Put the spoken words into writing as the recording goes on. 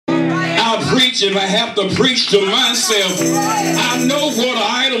I'll preach if I have to preach to myself. I know what an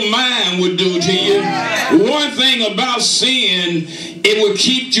idle mind would do to you. One thing about sin, it will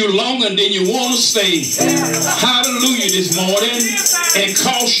keep you longer than you want to stay. Hallelujah this morning. And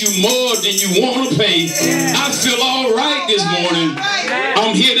cost you more than you want to pay. I feel all right this morning.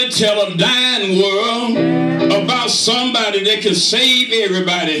 I'm here to tell a dying world about somebody that can save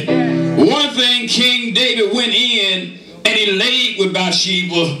everybody. One thing, King David went in and he laid with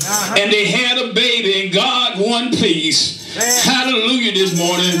Bathsheba, and they had a baby, and God won peace. Hallelujah this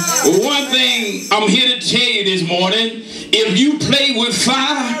morning. One thing I'm here to tell you this morning, if you play with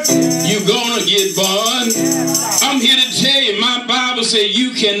fire, you're gonna get burned. I'm here to tell you, my Bible says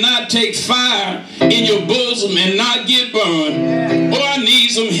you cannot take fire in your bosom and not get burned. Oh, I need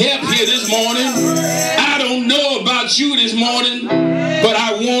some help here this morning. I don't know about you this morning, but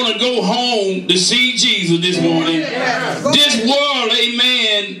I want to go home to see Jesus this morning. This world,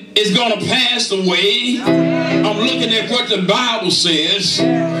 amen, is going to pass away. I'm looking at what the Bible says.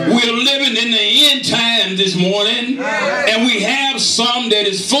 We're living in the end time this morning, and we have some that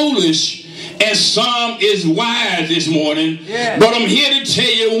is foolish and some is wise this morning. But I'm here to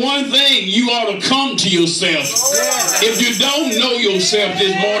tell you one thing. You ought to come to yourself. If you don't know yourself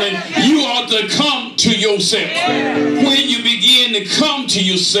this morning, you ought to come to yourself. When you begin to come to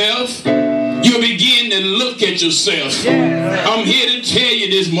yourself, you begin to look at yourself. I'm here to tell you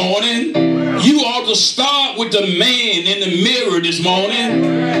this morning, you ought to start with the man in the mirror this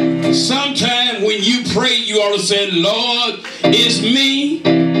morning. Sometime when you pray, you ought to say, Lord, it's me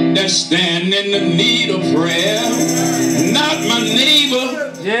that stand in the need of prayer. Not my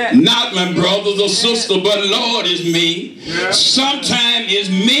neighbor, not my brothers or sister, but Lord, it's me. Sometime it's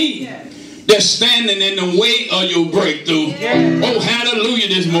me that's standing in the way of your breakthrough. Oh, hallelujah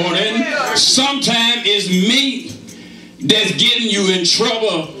this morning. Sometimes it's me that's getting you in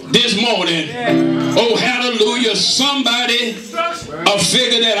trouble this morning. Oh, hallelujah. Somebody will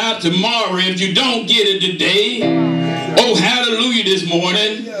figure that out tomorrow if you don't get it today. Oh, hallelujah this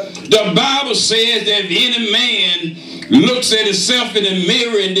morning. The Bible says that if any man looks at himself in the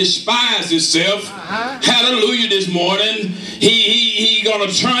mirror and despises himself, hallelujah this morning, he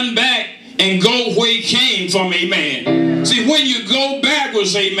gonna turn back and go where he came from, amen. See, when you go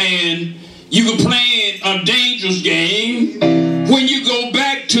backwards, amen, you can play a dangerous game. When you go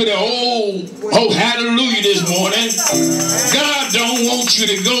back to the old, oh, hallelujah this morning, God don't want you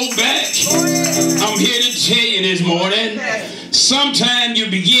to go back. I'm here to tell you this morning, sometimes you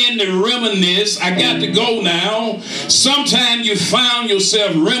begin to reminisce. I got to go now. Sometimes you found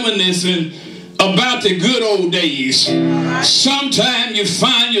yourself reminiscing about the good old days. Sometimes you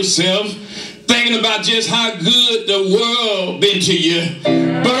find yourself thinking about just how good the world been to you.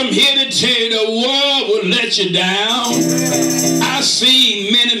 But I'm here to tell you, the world will let you down. I've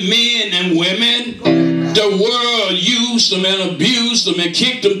seen many men and women, the world used them and abused them and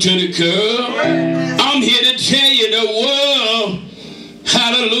kicked them to the curb. I'm here to tell you, the world,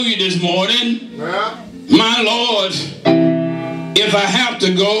 hallelujah this morning, my Lord, if I have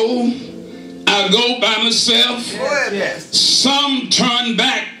to go, I go by myself. Some turn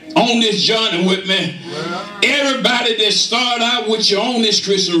back on this journey with me. Everybody that start out with you on this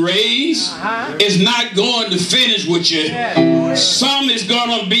Christian race is not going to finish with you. Some is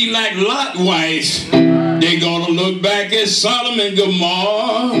going to be like Lot wives. They're going to look back at Sodom and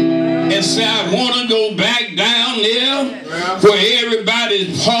Gomorrah and say, I want to go back down there where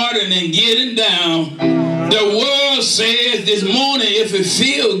everybody's partying and getting down. The world says this morning, if it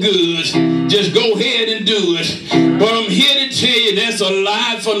feels good, just go ahead and do it. But I'm here to tell you that's a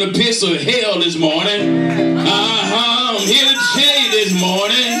lie from the pits of hell this morning. I'm here to tell you this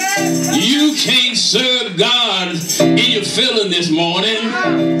morning, you can't serve God in your feeling this morning.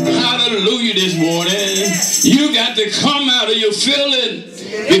 Hallelujah this morning. You got to come out of your feeling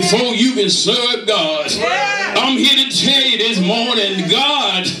before you can serve God. I'm here to tell you this morning,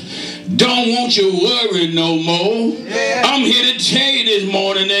 God don't want you worried no more. I'm here to tell you this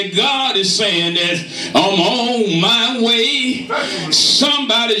morning that God is saying that I'm on my way.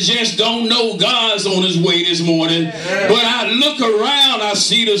 Somebody just don't know God's on his way this morning. But I look around, I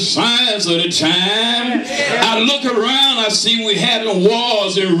see the signs of the time. I look around, I see we having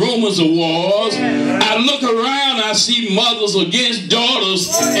wars and rumors of wars. I look around, I see mothers against daughters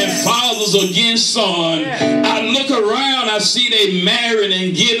and fathers against sons. I look around, I see they married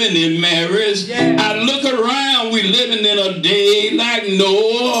and giving in marriage. I look around, we living in a day like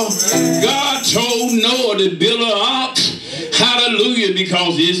Noah. God told Noah to build an ark. Hallelujah,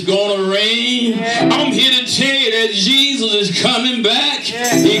 because it's going to rain. I'm here to tell you that Jesus is coming back.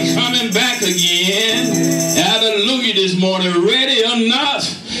 He's coming back again. Hallelujah this morning. Ready or not,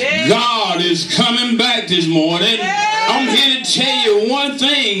 God is coming back this morning. I'm here to tell you one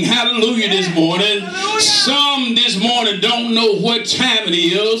thing, hallelujah, this morning. Some this morning don't know what time it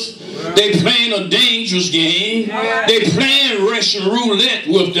is. They playing a dangerous game. They playing Russian roulette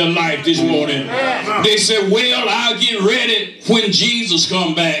with their life this morning. They said, well, I'll get ready when Jesus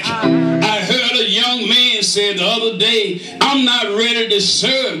come back. I heard a young man say the other day, I'm not ready to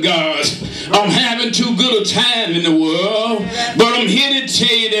serve God. I'm having too good a time in the world. But I'm here to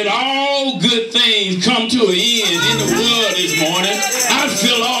tell you that all good things come to an end in the world this morning. I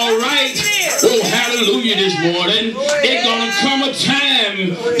feel all right. Oh, hallelujah this morning. It's going to come a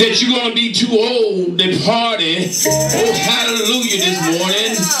time that you're going to be too old to party. Oh, hallelujah this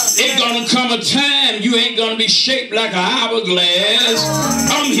morning. It's going to come a time you ain't going to be shaped like an hourglass.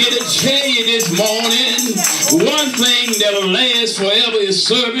 I'm here to tell you this morning, one thing that'll last forever is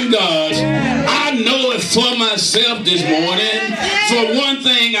serving God. I know it for myself this morning. For one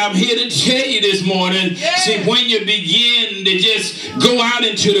thing, I'm here to tell you this morning, see, when you begin to just go out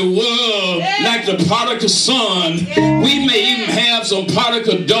into the world like the prodigal son, we may even have some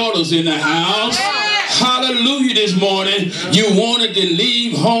prodigal daughters in the house. Hallelujah this morning. You wanted to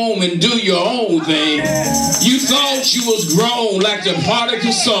leave home and do your own thing. You thought you was grown like the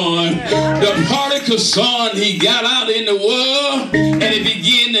prodigal son. The prodigal son, he got out in the world and he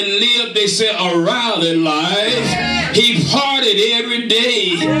began to live, they said, a rowdy life. He partied every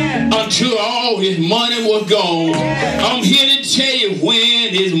day until all his money was gone. I'm here to tell you,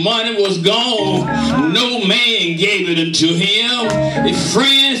 when his money was gone, no man gave it unto him. His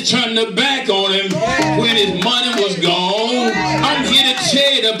friends turned their back on him when his money was gone. I'm here to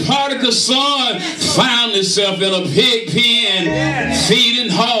tell you, the prodigal son found himself in a pig pen feeding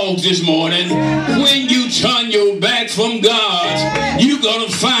hogs this morning. When you turn your back from God, you're going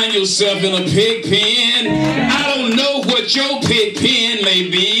to find yourself in a pig pen. I don't know what your pig pen may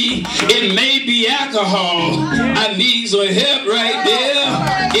be. It may be alcohol. I need some help right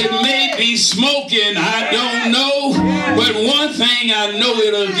there. It may be smoking. I don't know. But one thing I know,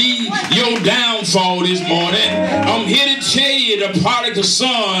 it'll be your downfall this morning. I'm here to tell you, the prodigal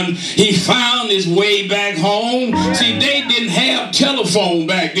son, he found his way back home. See, they didn't have telephone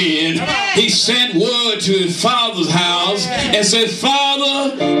back then. He sent word to his father's house and said,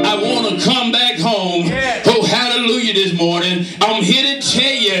 Father, I want to come back home. Oh, hallelujah this morning. I'm here to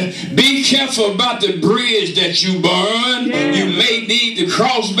tell you, be careful about the bridge that you burn. You may need to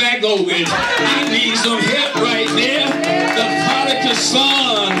cross back over it. I need some help right there. The prodigal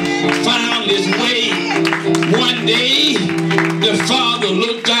son found his way. One day, the father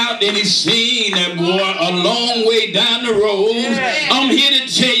looked out and he seen that boy a long way down the road. I'm here to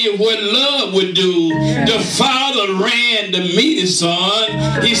tell you what love would do. The father ran to meet his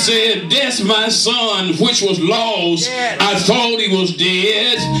son. He said, that's my son which was lost. I thought he was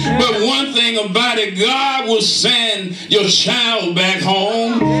dead. But one thing about it, God will send your child back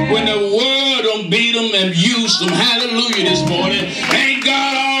home when the world don't beat them and abuse them. Hallelujah this morning. Ain't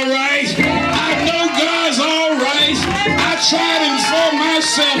God all right? I know God's all right. I tried him for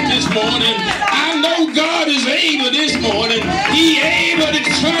myself this morning. I know God is able this morning. He able to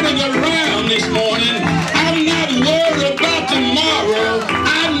turn it around this morning. I'm not worried about tomorrow.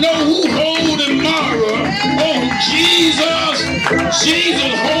 I know who holds tomorrow. Oh, Jesus.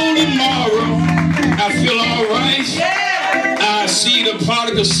 Jesus hold tomorrow. I feel all right. I see the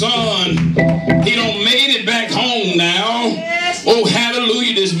prodigal son. He done made it back home now. Oh,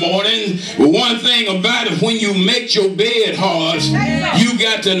 hallelujah this morning. One thing about it, when you make your bed hard, you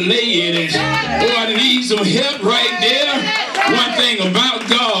got to lay in it. Oh, I need some help right there. One thing about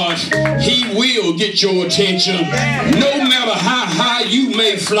God, he will get your attention. No matter how high you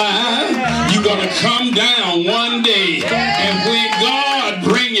may fly, you're going to come down one day. And when God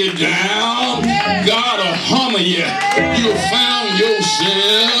bring you down, God will humble you. You'll find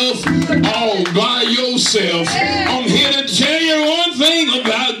yourself all by yourself. I'm here to tell you one thing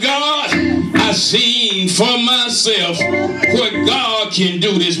about God. I seen for myself what God can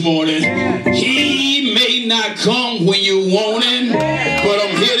do this morning. He may not come when you want him, but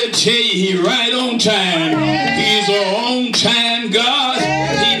I'm here to tell you, he's right on time. He's an on-time God.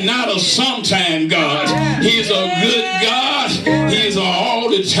 He's not a sometime God. He's a good God. He's an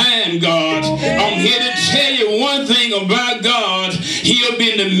all-the-time God. I'm here to tell you one thing about God. He'll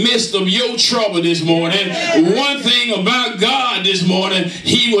be in the midst of your trouble this morning. One thing about God this morning,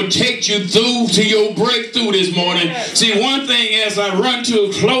 he will take you through to your breakthrough this morning. See, one thing as I run to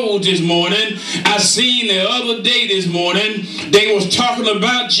a close this morning, I seen the other day this morning, they was talking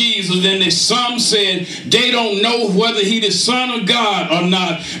about Jesus, and some said they don't know whether he the Son of God or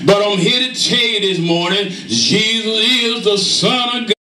not. But I'm here to tell you this morning, Jesus is the Son of God.